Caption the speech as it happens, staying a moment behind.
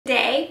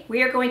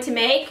we are going to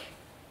make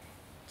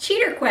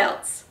cheater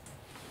quilts.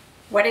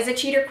 What is a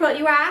cheater quilt,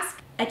 you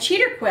ask? A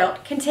cheater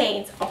quilt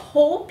contains a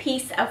whole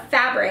piece of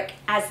fabric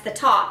as the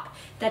top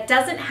that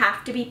doesn't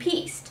have to be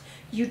pieced.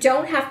 You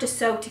don't have to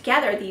sew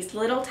together these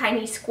little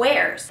tiny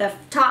squares. The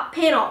top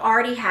panel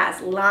already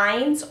has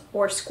lines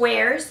or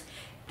squares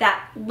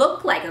that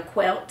look like a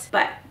quilt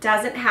but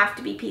doesn't have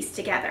to be pieced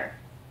together.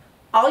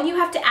 All you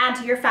have to add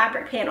to your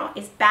fabric panel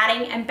is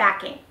batting and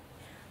backing.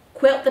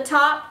 Quilt the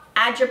top,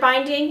 add your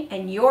binding,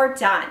 and you're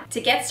done. To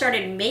get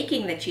started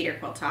making the cheater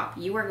quilt top,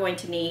 you are going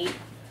to need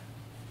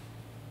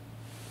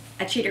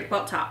a cheater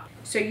quilt top.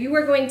 So you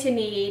are going to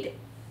need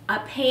a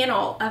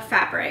panel of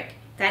fabric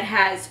that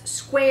has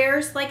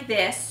squares like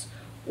this,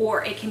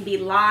 or it can be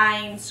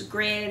lines,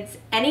 grids,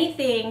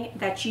 anything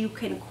that you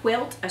can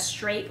quilt a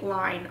straight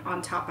line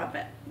on top of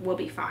it will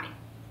be fine.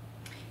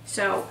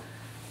 So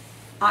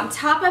on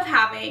top of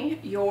having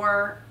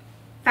your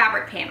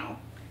fabric panel,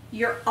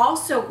 you're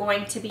also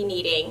going to be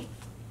needing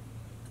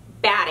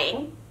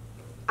batting.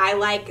 I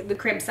like the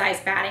crib size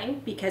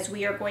batting because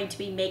we are going to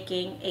be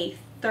making a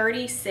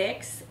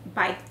 36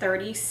 by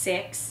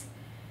 36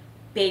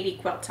 baby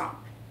quilt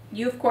top.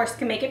 You of course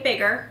can make it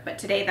bigger, but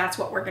today that's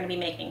what we're going to be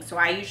making. So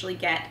I usually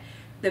get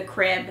the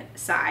crib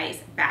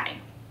size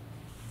batting.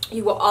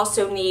 You will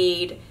also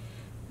need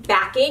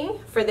backing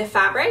for the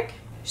fabric.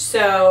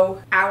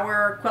 So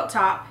our quilt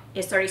top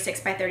is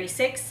 36 by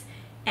 36,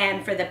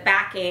 and for the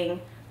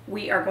backing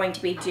we are going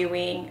to be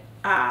doing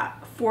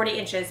 40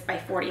 inches by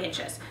 40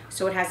 inches.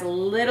 So it has a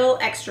little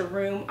extra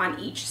room on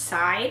each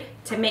side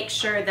to make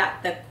sure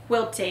that the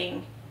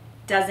quilting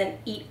doesn't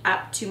eat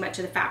up too much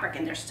of the fabric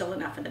and there's still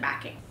enough in the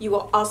backing. You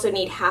will also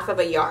need half of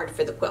a yard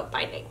for the quilt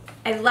binding.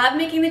 I love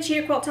making the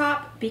cheater quilt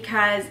top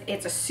because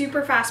it's a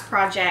super fast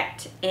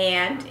project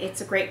and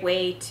it's a great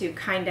way to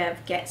kind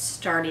of get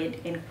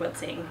started in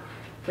quilting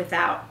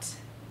without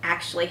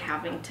actually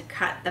having to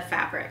cut the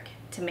fabric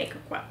to make a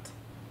quilt.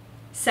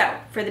 So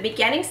for the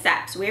beginning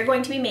steps, we are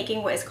going to be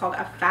making what is called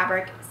a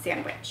fabric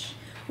sandwich.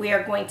 We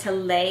are going to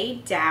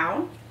lay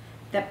down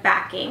the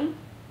backing,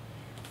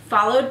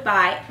 followed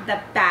by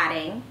the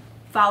batting,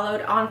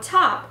 followed on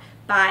top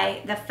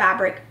by the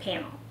fabric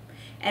panel.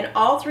 And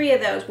all three of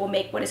those will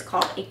make what is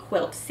called a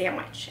quilt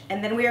sandwich.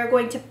 And then we are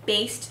going to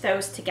baste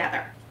those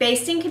together.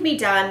 Basting can be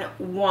done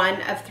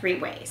one of three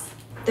ways.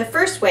 The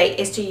first way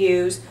is to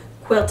use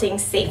quilting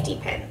safety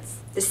pins.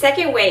 The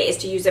second way is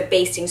to use a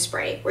basting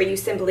spray, where you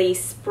simply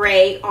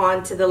spray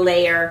onto the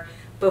layer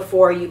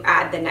before you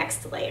add the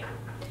next layer.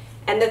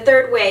 And the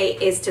third way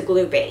is to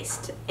glue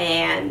baste,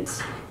 and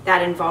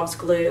that involves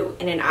glue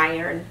and an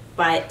iron.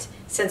 But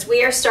since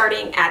we are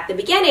starting at the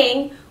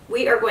beginning,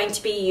 we are going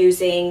to be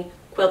using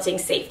quilting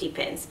safety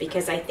pins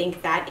because I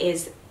think that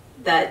is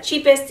the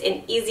cheapest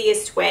and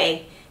easiest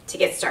way to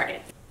get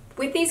started.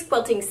 With these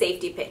quilting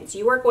safety pins,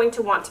 you are going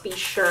to want to be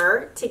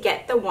sure to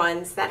get the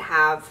ones that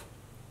have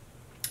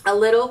a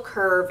little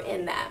curve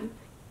in them,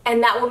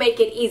 and that will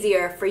make it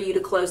easier for you to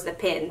close the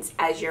pins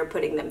as you're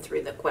putting them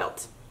through the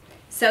quilt.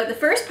 So the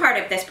first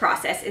part of this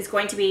process is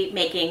going to be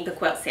making the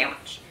quilt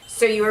sandwich.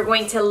 So you are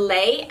going to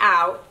lay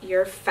out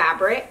your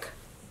fabric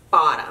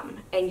bottom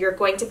and you're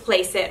going to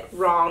place it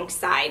wrong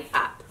side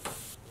up.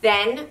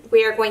 Then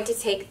we are going to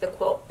take the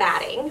quilt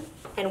batting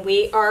and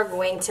we are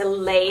going to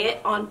lay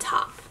it on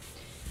top.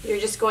 You're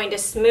just going to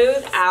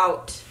smooth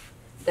out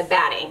the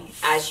batting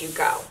as you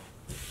go.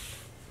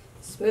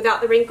 Smooth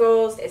out the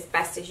wrinkles as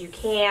best as you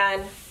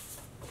can.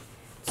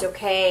 It's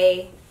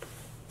okay.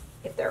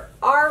 If there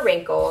are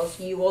wrinkles,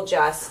 you will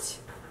just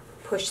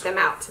push them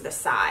out to the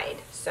side.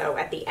 So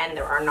at the end,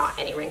 there are not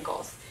any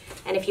wrinkles.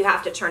 And if you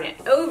have to turn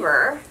it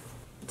over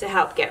to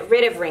help get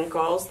rid of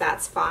wrinkles,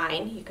 that's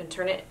fine. You can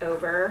turn it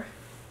over.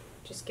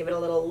 Just give it a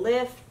little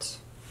lift.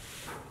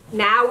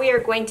 Now we are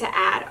going to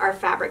add our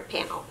fabric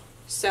panel.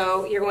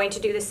 So you're going to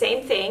do the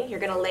same thing. You're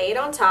going to lay it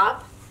on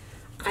top.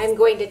 I'm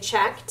going to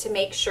check to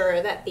make sure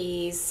that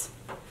these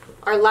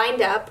are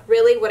lined up.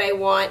 Really what I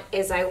want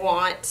is I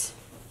want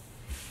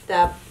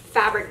the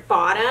fabric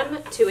bottom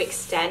to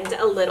extend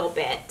a little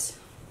bit.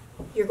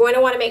 You're going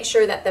to want to make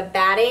sure that the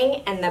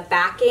batting and the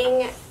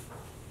backing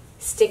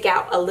stick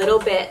out a little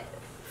bit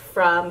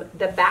from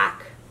the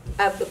back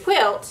of the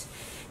quilt,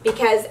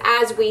 because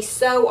as we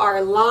sew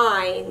our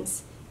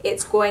lines,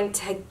 it's going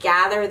to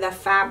gather the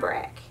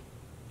fabric.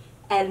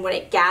 And when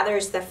it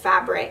gathers the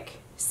fabric,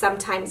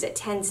 sometimes it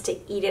tends to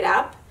eat it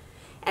up.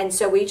 And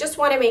so we just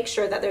want to make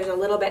sure that there's a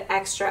little bit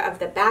extra of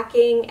the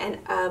backing and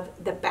of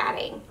the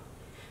batting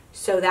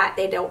so that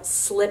they don't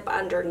slip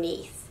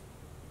underneath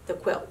the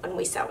quilt when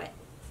we sew it.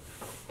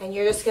 And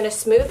you're just going to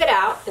smooth it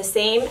out the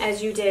same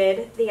as you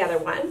did the other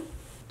one.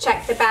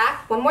 Check the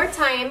back one more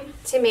time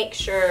to make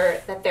sure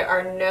that there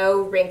are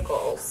no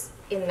wrinkles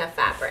in the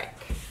fabric.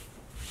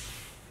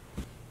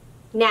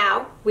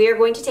 Now we are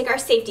going to take our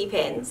safety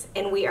pins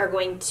and we are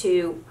going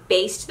to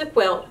baste the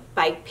quilt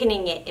by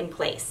pinning it in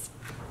place.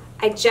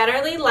 I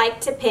generally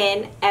like to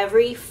pin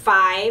every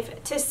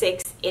 5 to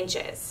 6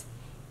 inches.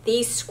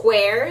 These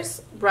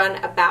squares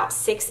run about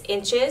 6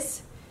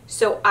 inches,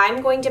 so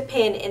I'm going to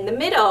pin in the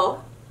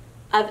middle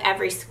of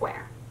every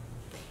square.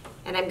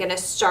 And I'm gonna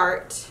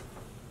start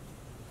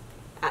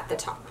at the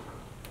top.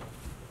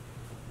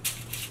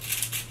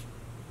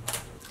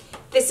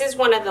 This is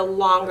one of the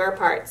longer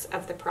parts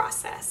of the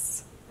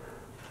process.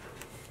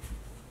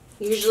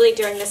 Usually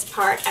during this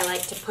part, I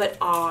like to put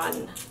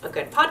on a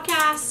good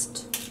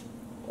podcast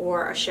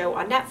or a show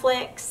on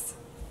Netflix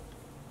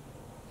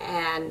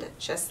and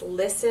just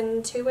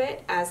listen to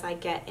it as I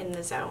get in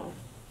the zone.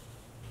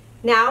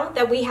 Now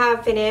that we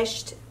have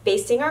finished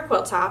basting our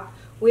quilt top,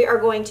 we are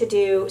going to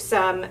do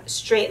some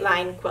straight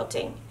line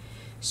quilting.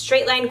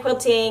 Straight line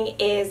quilting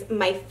is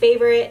my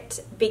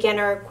favorite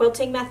beginner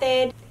quilting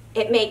method.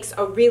 It makes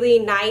a really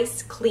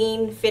nice,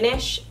 clean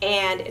finish,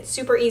 and it's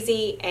super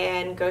easy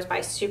and goes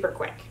by super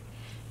quick.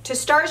 To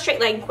start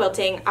straight line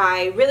quilting,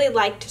 I really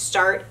like to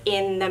start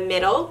in the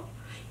middle,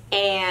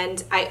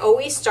 and I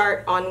always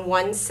start on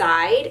one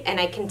side and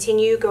I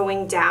continue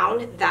going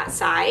down that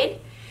side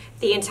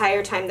the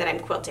entire time that I'm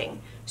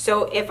quilting.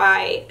 So if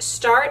I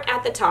start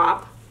at the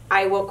top,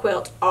 I will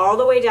quilt all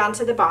the way down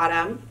to the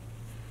bottom,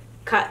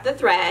 cut the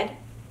thread,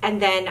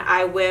 and then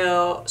I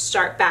will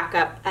start back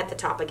up at the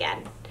top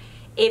again.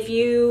 If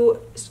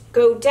you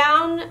go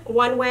down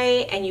one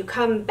way and you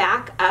come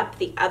back up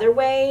the other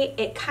way,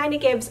 it kind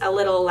of gives a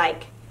little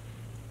like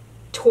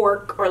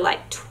torque or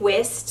like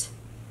twist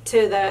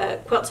to the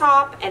quilt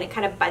top, and it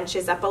kind of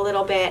bunches up a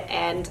little bit,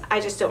 and I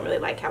just don't really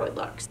like how it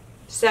looks.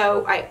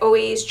 So I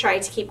always try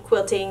to keep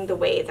quilting the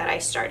way that I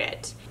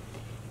started.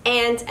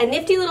 And a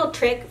nifty little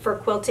trick for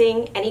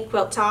quilting any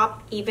quilt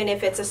top, even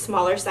if it's a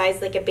smaller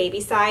size like a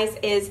baby size,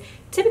 is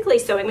typically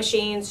sewing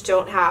machines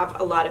don't have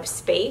a lot of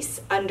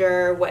space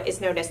under what is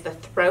known as the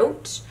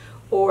throat,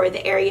 or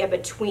the area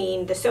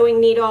between the sewing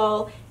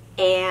needle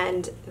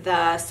and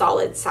the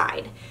solid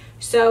side.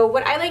 So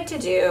what I like to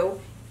do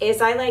is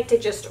I like to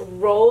just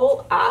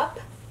roll up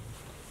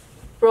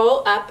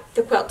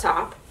the quilt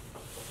top,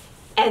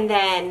 and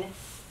then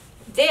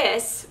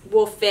this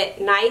will fit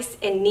nice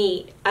and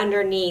neat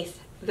underneath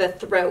the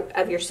throat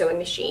of your sewing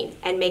machine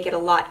and make it a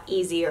lot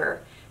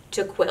easier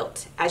to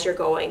quilt as you're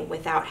going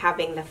without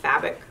having the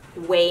fabric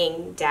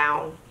weighing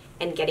down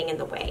and getting in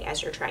the way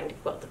as you're trying to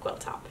quilt the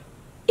quilt top.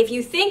 If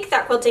you think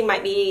that quilting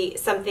might be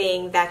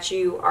something that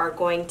you are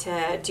going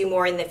to do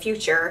more in the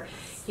future,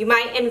 you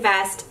might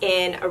invest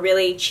in a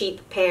really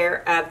cheap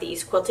pair of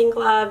these quilting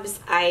gloves.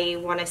 I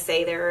want to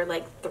say they're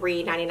like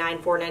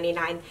 $3.99,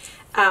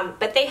 $4.99,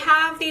 but they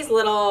have these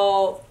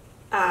little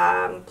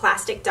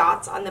plastic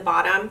dots on the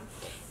bottom,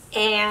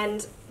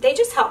 and they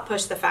just help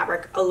push the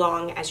fabric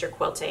along as you're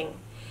quilting.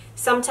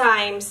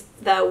 Sometimes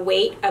the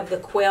weight of the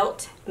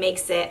quilt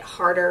makes it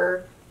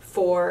harder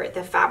for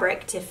the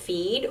fabric to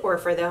feed, or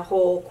for the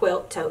whole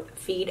quilt to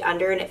feed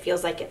under, and it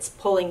feels like it's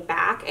pulling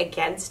back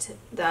against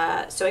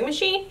the sewing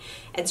machine,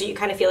 and so you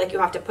kind of feel like you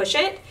have to push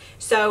it.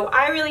 So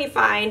I really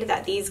find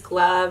that these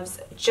gloves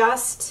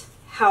just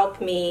help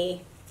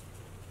me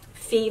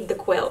feed the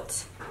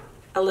quilt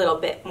a little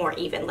bit more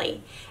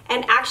evenly.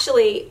 And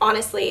actually,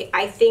 honestly,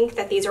 I think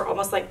that these are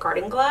almost like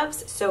garden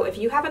gloves. So if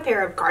you have a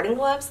pair of garden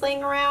gloves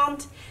laying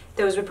around,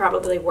 those would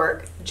probably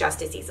work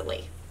just as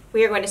easily.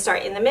 We are going to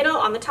start in the middle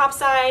on the top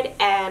side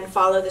and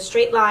follow the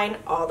straight line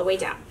all the way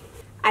down.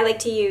 I like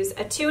to use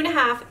a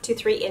 2.5 to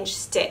 3 inch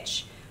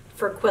stitch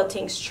for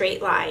quilting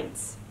straight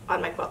lines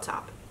on my quilt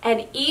top.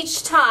 And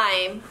each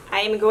time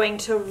I am going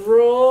to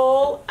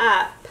roll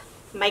up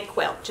my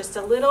quilt just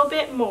a little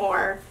bit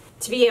more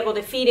to be able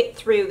to feed it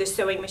through the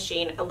sewing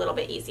machine a little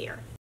bit easier.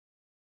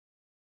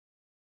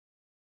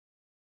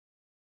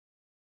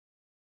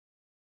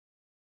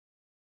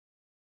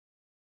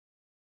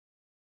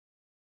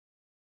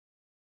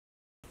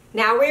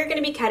 Now we're going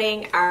to be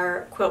cutting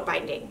our quilt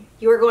binding.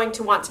 You are going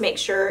to want to make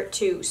sure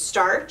to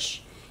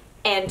starch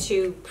and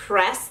to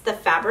press the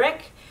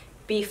fabric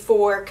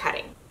before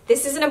cutting.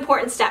 This is an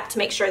important step to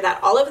make sure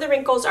that all of the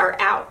wrinkles are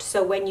out,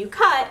 so when you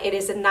cut, it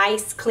is a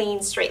nice,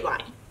 clean, straight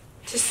line.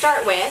 To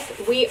start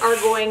with, we are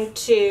going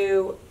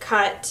to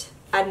cut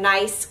a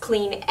nice,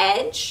 clean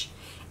edge,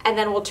 and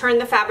then we'll turn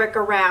the fabric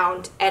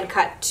around and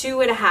cut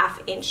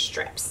 2.5 inch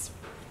strips.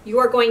 You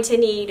are going to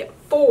need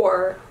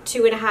 4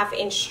 2.5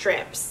 inch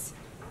strips.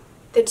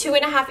 The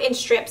 2.5 inch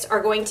strips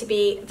are going to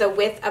be the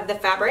width of the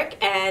fabric,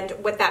 and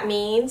what that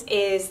means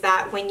is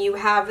that when you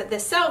have the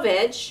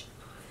selvage,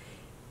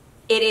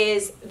 it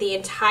is the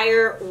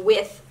entire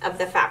width of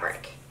the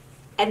fabric.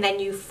 And then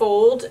you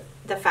fold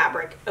the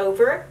fabric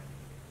over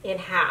in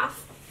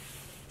half,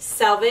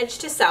 selvage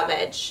to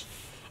selvage,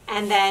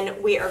 and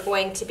then we are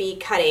going to be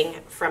cutting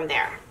from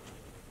there.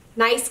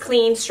 Nice,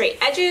 clean, straight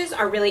edges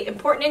are really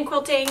important in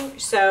quilting.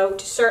 So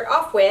to start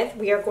off with,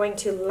 we are going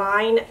to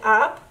line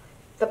up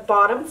the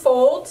bottom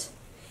fold,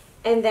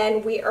 and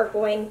then we are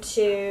going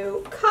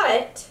to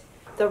cut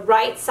the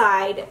right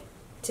side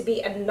to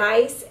be a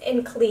nice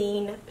and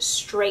clean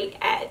straight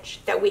edge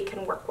that we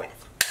can work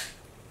with.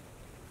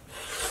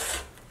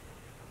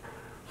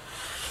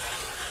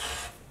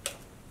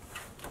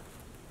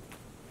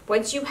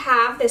 Once you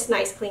have this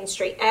nice clean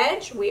straight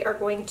edge, we are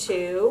going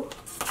to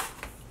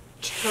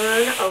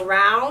turn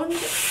around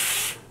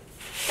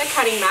the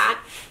cutting mat,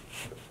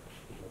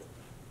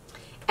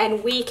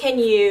 and we can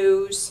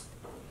use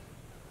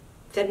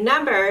the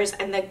numbers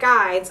and the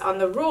guides on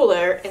the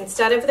ruler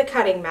instead of the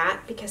cutting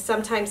mat, because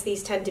sometimes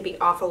these tend to be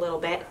off a little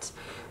bit,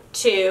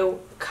 to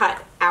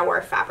cut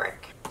our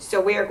fabric. So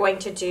we are going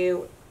to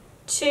do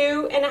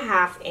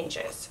 2.5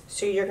 inches.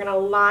 So you're going to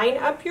line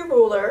up your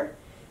ruler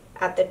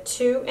at the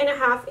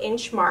 2.5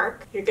 inch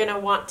mark. You're going to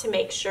want to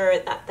make sure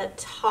that the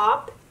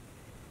top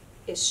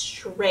is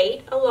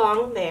straight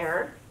along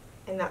there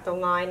and that the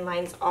line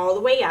lines all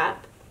the way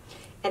up,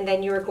 and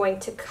then you're going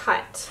to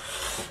cut.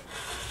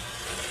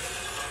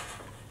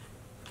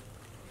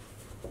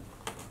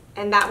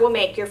 And that will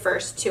make your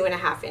first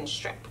 2.5 inch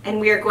strip. And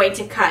we are going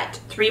to cut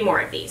 3 more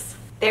of these.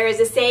 There is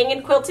a saying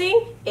in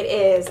quilting, it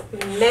is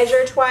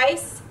measure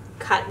twice,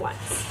 cut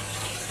once.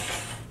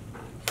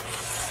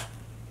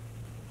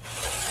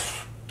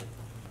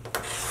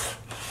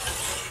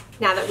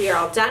 Now that we are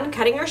all done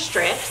cutting our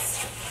strips,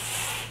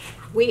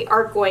 we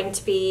are going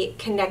to be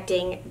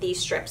connecting these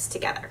strips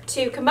together.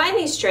 To combine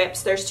these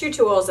strips, there's 2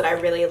 tools that I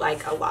really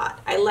like a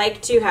lot. I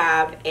like to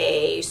have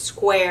a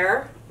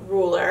square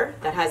ruler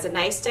that has a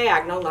nice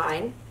diagonal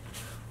line,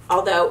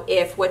 although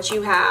if what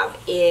you have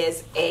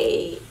is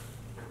a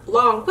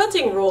long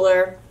quilting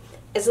ruler,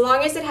 as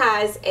long as it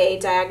has a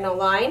diagonal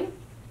line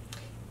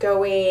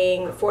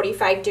going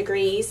 45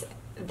 degrees,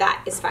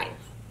 that is fine.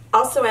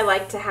 Also, I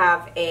like to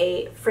have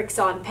a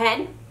Fix-On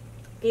pen.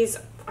 These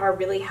are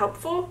really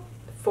helpful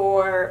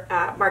for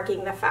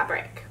marking the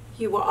fabric.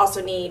 You will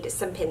also need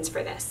some pins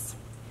for this.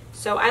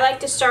 So I like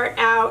to start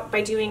out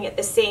by doing it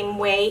the same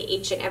way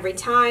each and every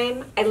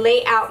time. I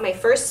lay out my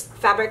first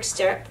fabric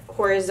strip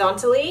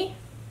horizontally,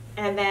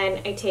 and then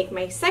I take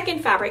my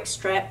second fabric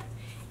strip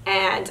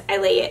and I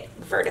lay it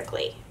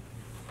vertically.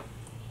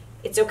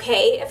 It's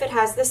okay if it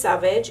has the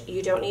selvage.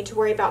 You don't need to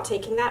worry about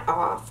taking that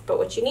off, but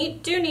what you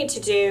do need to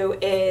do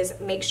is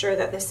make sure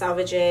that the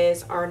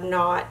selvages are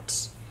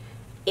not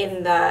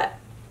in the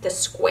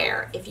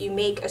square. If you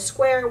make a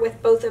square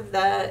with both of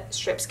the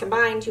strips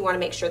combined, you want to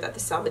make sure that the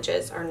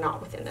selvages are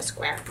not within the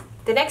square.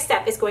 The next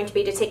step is going to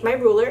be to take my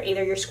ruler,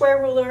 either your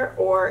square ruler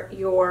or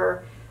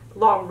your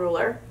long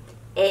ruler,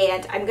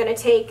 and I'm going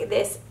to take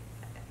this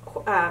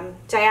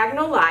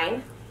diagonal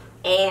line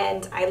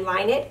and I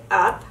line it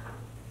up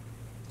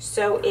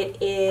so it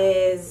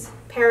is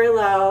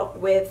parallel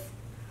with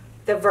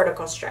the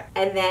vertical strip.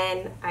 And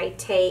then I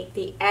take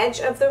the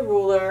edge of the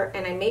ruler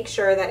and I make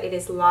sure that it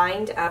is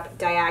lined up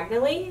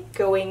diagonally,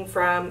 going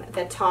from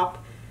the top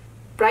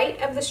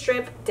right of the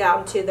strip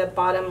down to the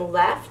bottom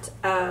left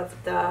of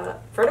the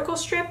vertical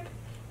strip,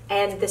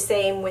 and the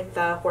same with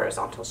the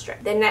horizontal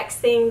strip. The next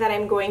thing that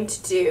I'm going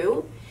to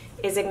do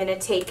is I'm going to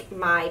take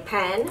my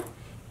pen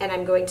and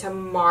I'm going to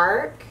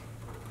mark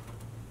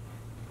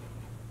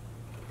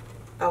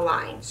a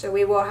line. So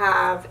we will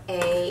have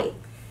a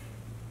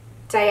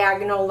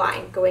diagonal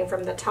line going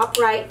from the top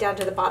right down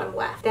to the bottom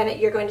left. Then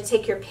you're going to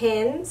take your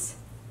pins,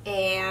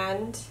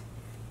 and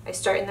I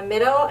start in the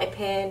middle, I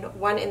pin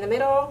one in the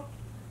middle,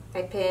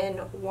 I pin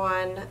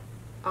one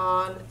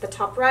on the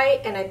top right,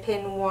 and I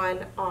pin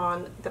one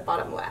on the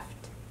bottom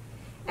left.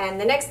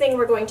 And the next thing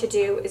we're going to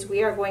do is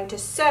we are going to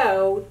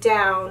sew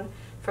down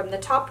from the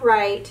top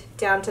right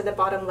down to the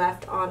bottom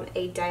left on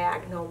a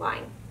diagonal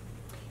line.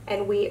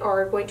 And we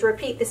are going to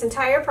repeat this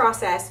entire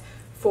process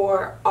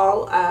for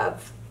all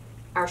of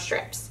our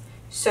strips.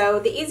 So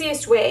the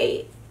easiest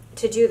way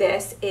to do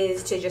this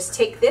is to just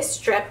take this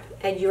strip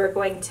and you are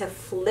going to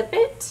flip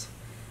it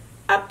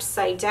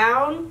upside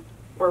down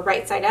or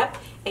right side up,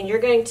 and you're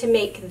going to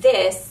make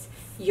this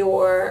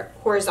your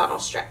horizontal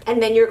strip.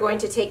 And then you're going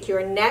to take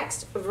your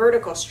next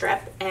vertical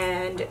strip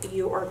and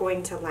you are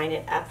going to line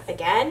it up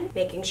again,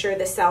 making sure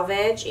the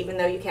selvage, even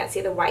though you can't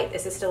see the white,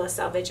 this is still a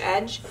selvage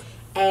edge,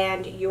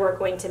 and you are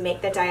going to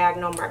make the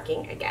diagonal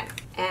marking again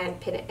and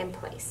pin it in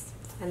place.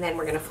 And then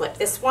we're going to flip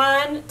this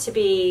one to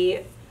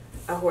be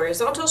a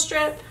horizontal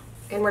strip,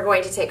 and we're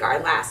going to take our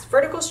last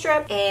vertical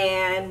strip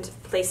and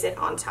place it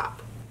on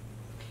top.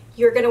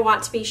 You're going to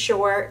want to be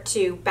sure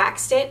to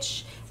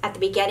backstitch at the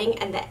beginning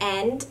and the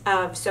end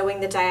of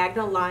sewing the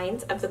diagonal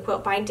lines of the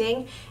quilt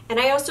binding, and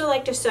I also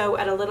like to sew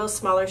at a little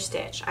smaller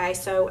stitch. I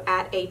sew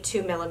at a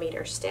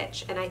 2mm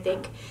stitch, and I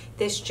think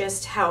this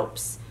just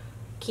helps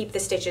keep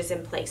the stitches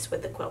in place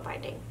with the quilt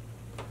binding.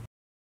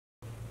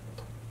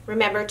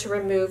 Remember to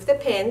remove the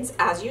pins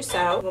as you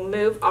sew. We'll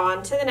move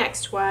on to the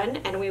next one,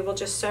 and we will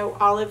just sew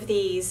all of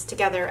these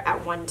together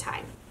at one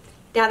time.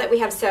 Now that we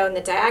have sewn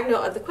the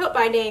diagonal of the quilt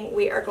binding,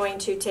 we are going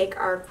to take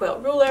our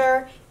quilt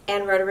ruler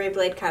and rotary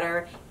blade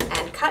cutter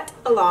and cut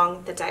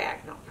along the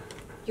diagonal.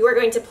 You are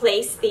going to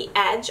place the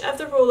edge of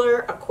the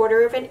ruler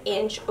 1/4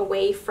 inch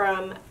away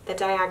from the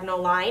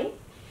diagonal line.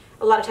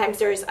 A lot of times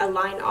there's a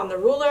line on the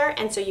ruler,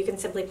 and so you can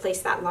simply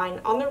place that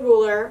line on the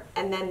ruler,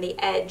 and then the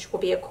edge will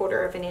be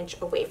 1/4 inch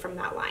away from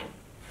that line.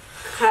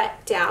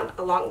 Cut down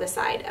along the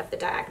side of the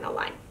diagonal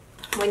line.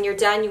 When you're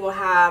done, you will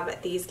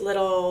have these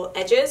little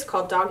edges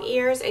called dog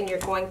ears, and you're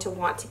going to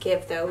want to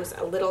give those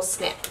a little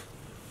snip.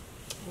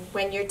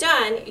 When you're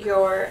done,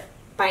 your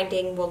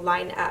binding will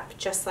line up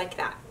just like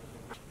that.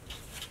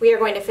 we are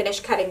going to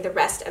finish cutting the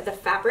rest of the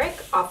fabric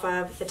off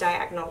of the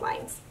diagonal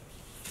lines.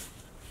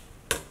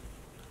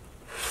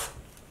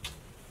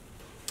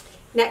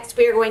 Next,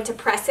 we are going to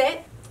press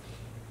it.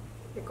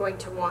 You're going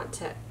to want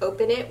to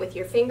open it with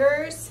your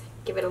fingers,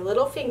 give it a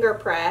little finger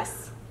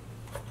press,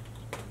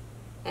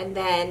 and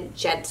then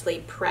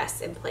gently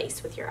press in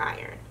place with your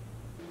iron.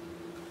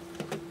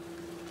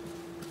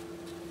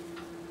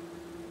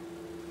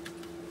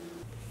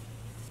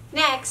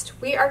 Next,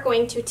 we are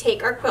going to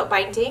take our quilt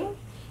binding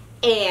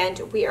and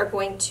we are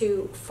going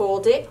to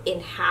fold it in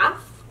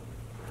half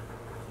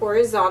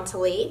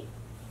horizontally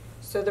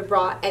so the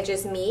raw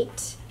edges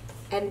meet,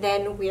 and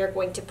then we are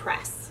going to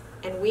press.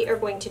 And we are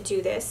going to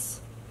do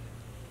this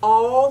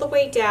all the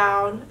way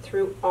down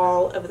through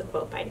all of the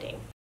quilt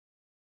binding.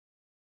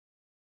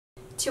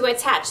 To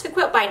attach the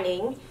quilt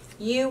binding,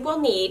 you will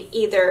need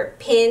either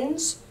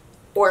pins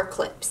or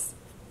clips.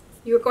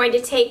 You're going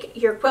to take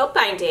your quilt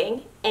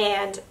binding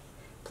and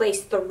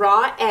place the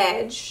raw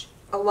edge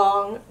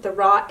along the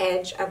raw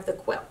edge of the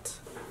quilt.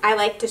 I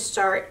like to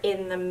start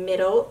in the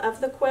middle of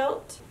the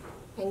quilt,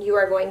 and you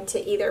are going to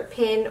either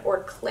pin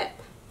or clip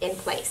in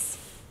place.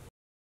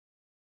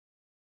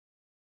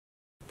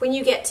 When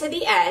you get to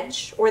the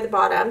edge or the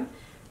bottom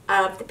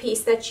of the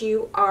piece that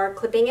you are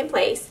clipping in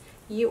place,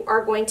 you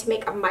are going to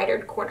make a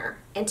mitered corner.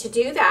 And to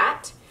do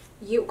that,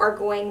 you are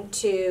going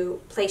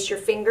to place your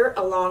finger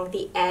along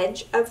the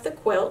edge of the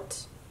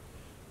quilt,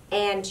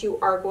 and you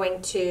are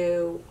going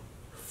to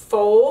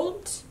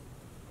fold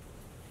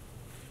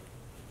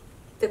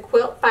the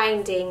quilt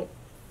binding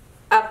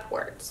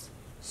upwards.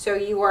 So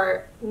you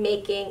are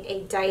making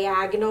a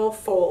diagonal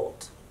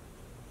fold.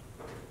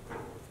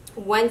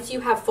 Once you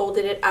have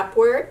folded it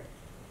upward,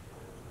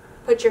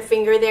 put your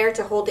finger there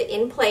to hold it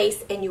in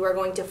place, and you are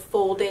going to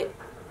fold it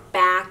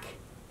back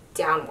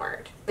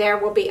downward. There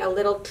will be a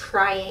little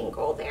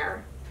triangle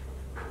there.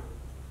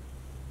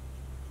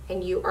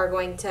 And you are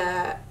going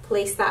to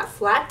place that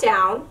flat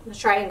down, the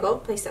triangle,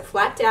 place it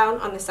flat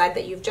down on the side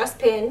that you've just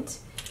pinned,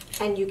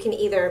 and you can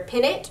either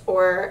pin it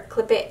or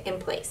clip it in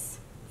place.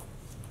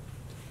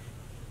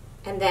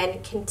 And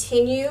then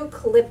continue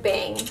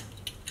clipping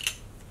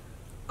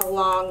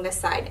along the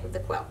side of the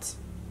quilt.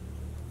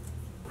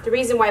 The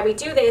reason why we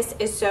do this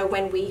is so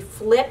when we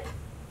flip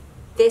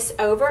this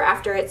over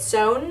after it's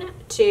sewn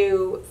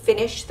to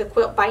finish the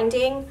quilt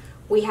binding,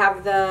 we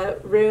have the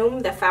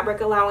room, the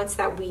fabric allowance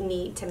that we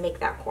need to make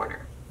that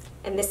corner.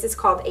 And this is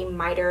called a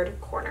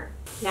mitered corner.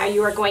 Now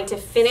you are going to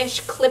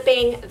finish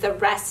clipping the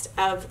rest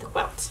of the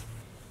quilt.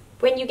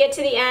 When you get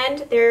to the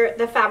end,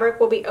 the fabric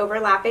will be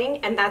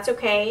overlapping, and that's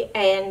okay.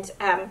 And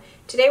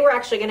today we're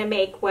actually going to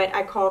make what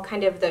I call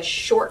kind of the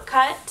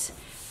shortcut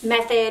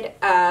method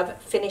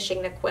of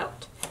finishing the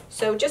quilt.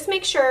 So just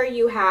make sure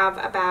you have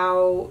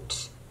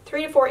about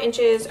 3 to 4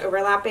 inches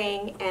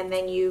overlapping, and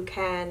then you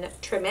can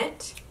trim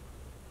it.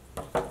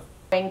 I'm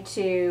going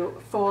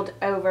to fold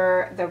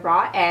over the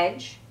raw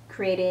edge,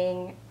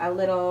 creating a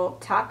little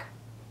tuck.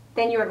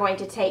 Then you are going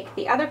to take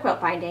the other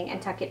quilt binding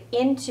and tuck it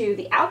into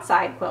the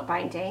outside quilt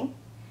binding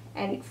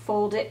and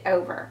fold it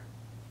over.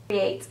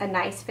 Creates a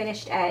nice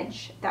finished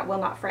edge that will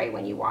not fray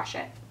when you wash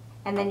it.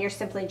 And then you're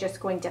simply just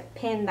going to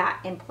pin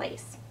that in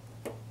place.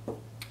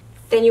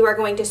 Then you are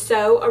going to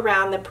sew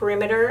around the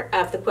perimeter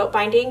of the quilt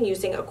binding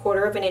using a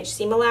 1/4 inch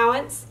seam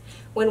allowance.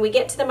 When we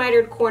get to the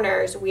mitered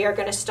corners, we are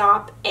going to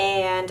stop,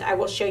 and I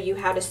will show you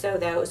how to sew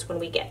those when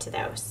we get to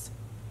those.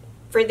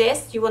 For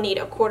this, you will need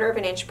a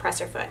 1/4 inch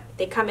presser foot.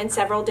 They come in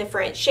several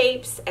different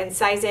shapes and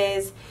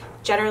sizes.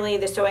 Generally,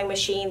 the sewing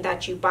machine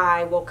that you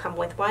buy will come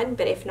with one,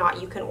 but if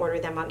not, you can order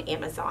them on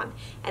Amazon.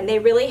 And they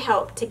really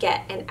help to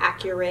get an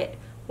accurate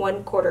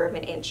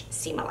 1/4 inch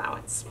seam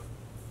allowance.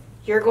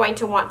 You're going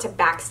to want to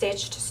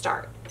backstitch to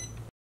start.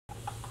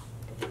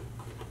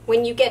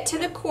 When you get to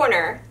the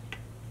corner,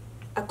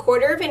 a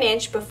 1/4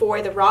 inch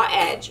before the raw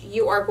edge,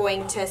 you are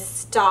going to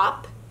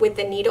stop with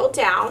the needle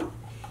down.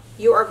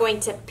 You are going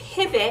to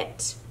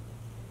pivot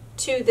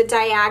to the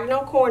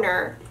diagonal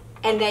corner,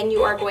 and then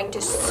you are going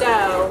to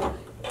sew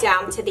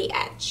down to the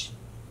edge.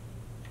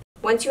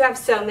 Once you have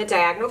sewn the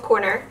diagonal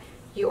corner,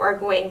 you are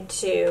going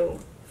to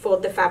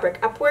fold the fabric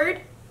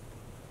upward,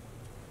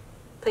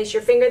 place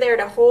your finger there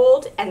to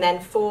hold, and then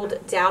fold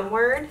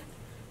downward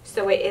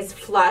so it is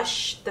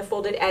flush, the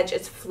folded edge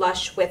is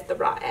flush with the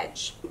raw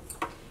edge.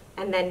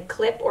 And then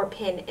clip or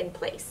pin in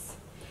place.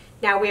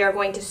 Now we are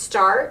going to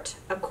start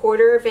a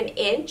 1/4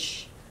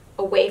 inch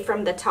away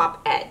from the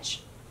top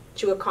edge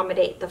to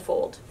accommodate the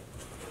fold.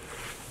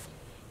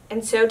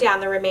 And sew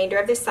down the remainder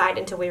of the side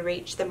until we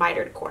reach the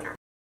mitered corner.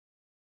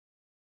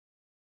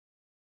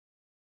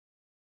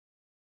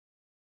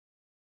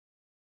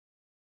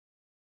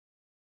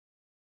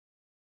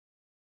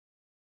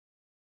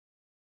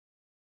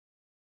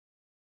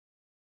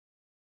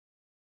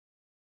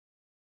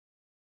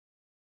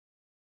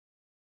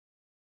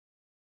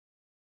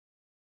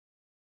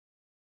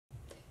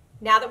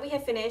 Now that we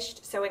have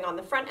finished sewing on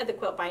the front of the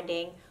quilt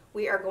binding,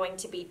 we are going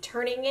to be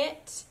turning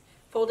it,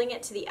 folding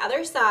it to the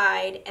other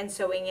side, and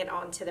sewing it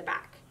onto the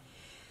back.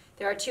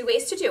 There are 2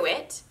 ways to do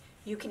it.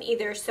 You can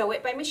either sew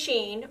it by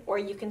machine or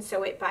you can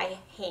sew it by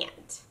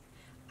hand.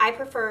 I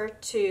prefer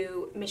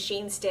to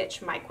machine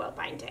stitch my quilt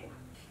binding.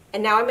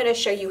 And now I'm going to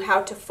show you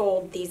how to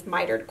fold these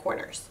mitered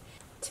corners.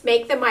 To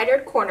make the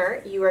mitered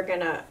corner, you are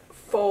going to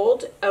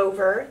fold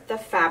over the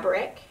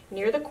fabric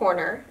near the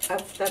corner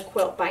of the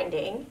quilt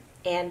binding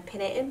and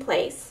pin it in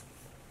place.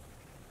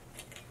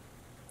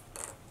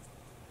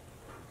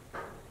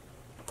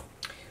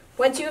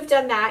 Once you have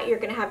done that, you're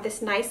going to have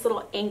this nice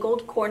little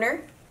angled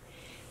corner.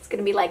 It's going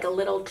to be like a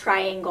little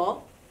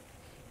triangle,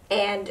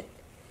 and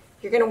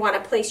you're going to want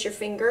to place your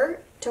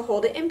finger to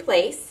hold it in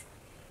place,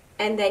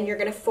 and then you're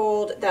going to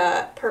fold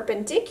the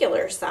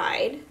perpendicular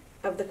side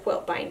of the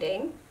quilt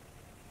binding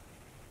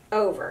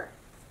over,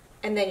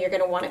 and then you're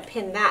going to want to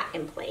pin that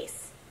in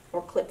place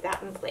or clip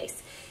that in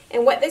place.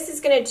 And what this is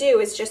going to do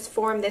is just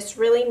form this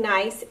really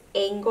nice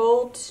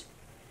angled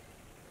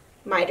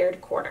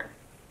mitered corner.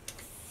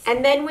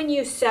 And then when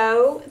you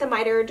sew the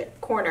mitered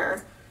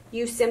corner,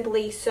 you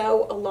simply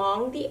sew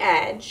along the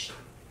edge,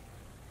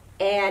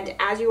 and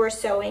as you are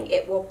sewing,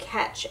 it will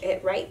catch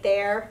it right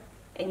there,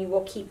 and you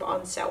will keep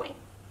on sewing.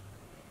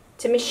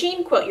 To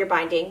machine quilt your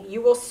binding,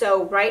 you will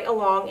sew right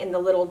along in the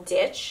little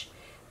ditch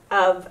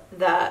of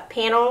the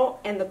panel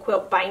and the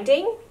quilt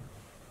binding,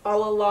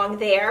 all along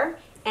there,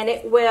 and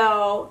it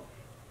will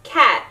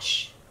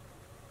catch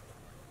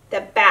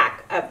the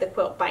back of the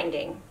quilt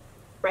binding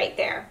right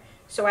there.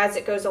 So as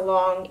it goes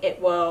along,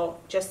 it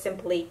will just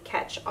simply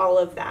catch all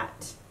of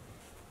that.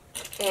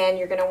 And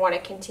you're going to want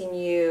to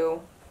continue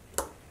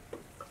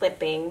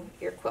clipping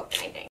your quilt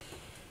binding.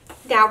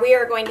 Now we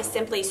are going to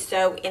simply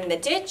sew in the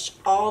ditch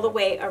all the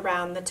way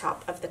around the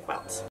top of the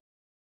quilt.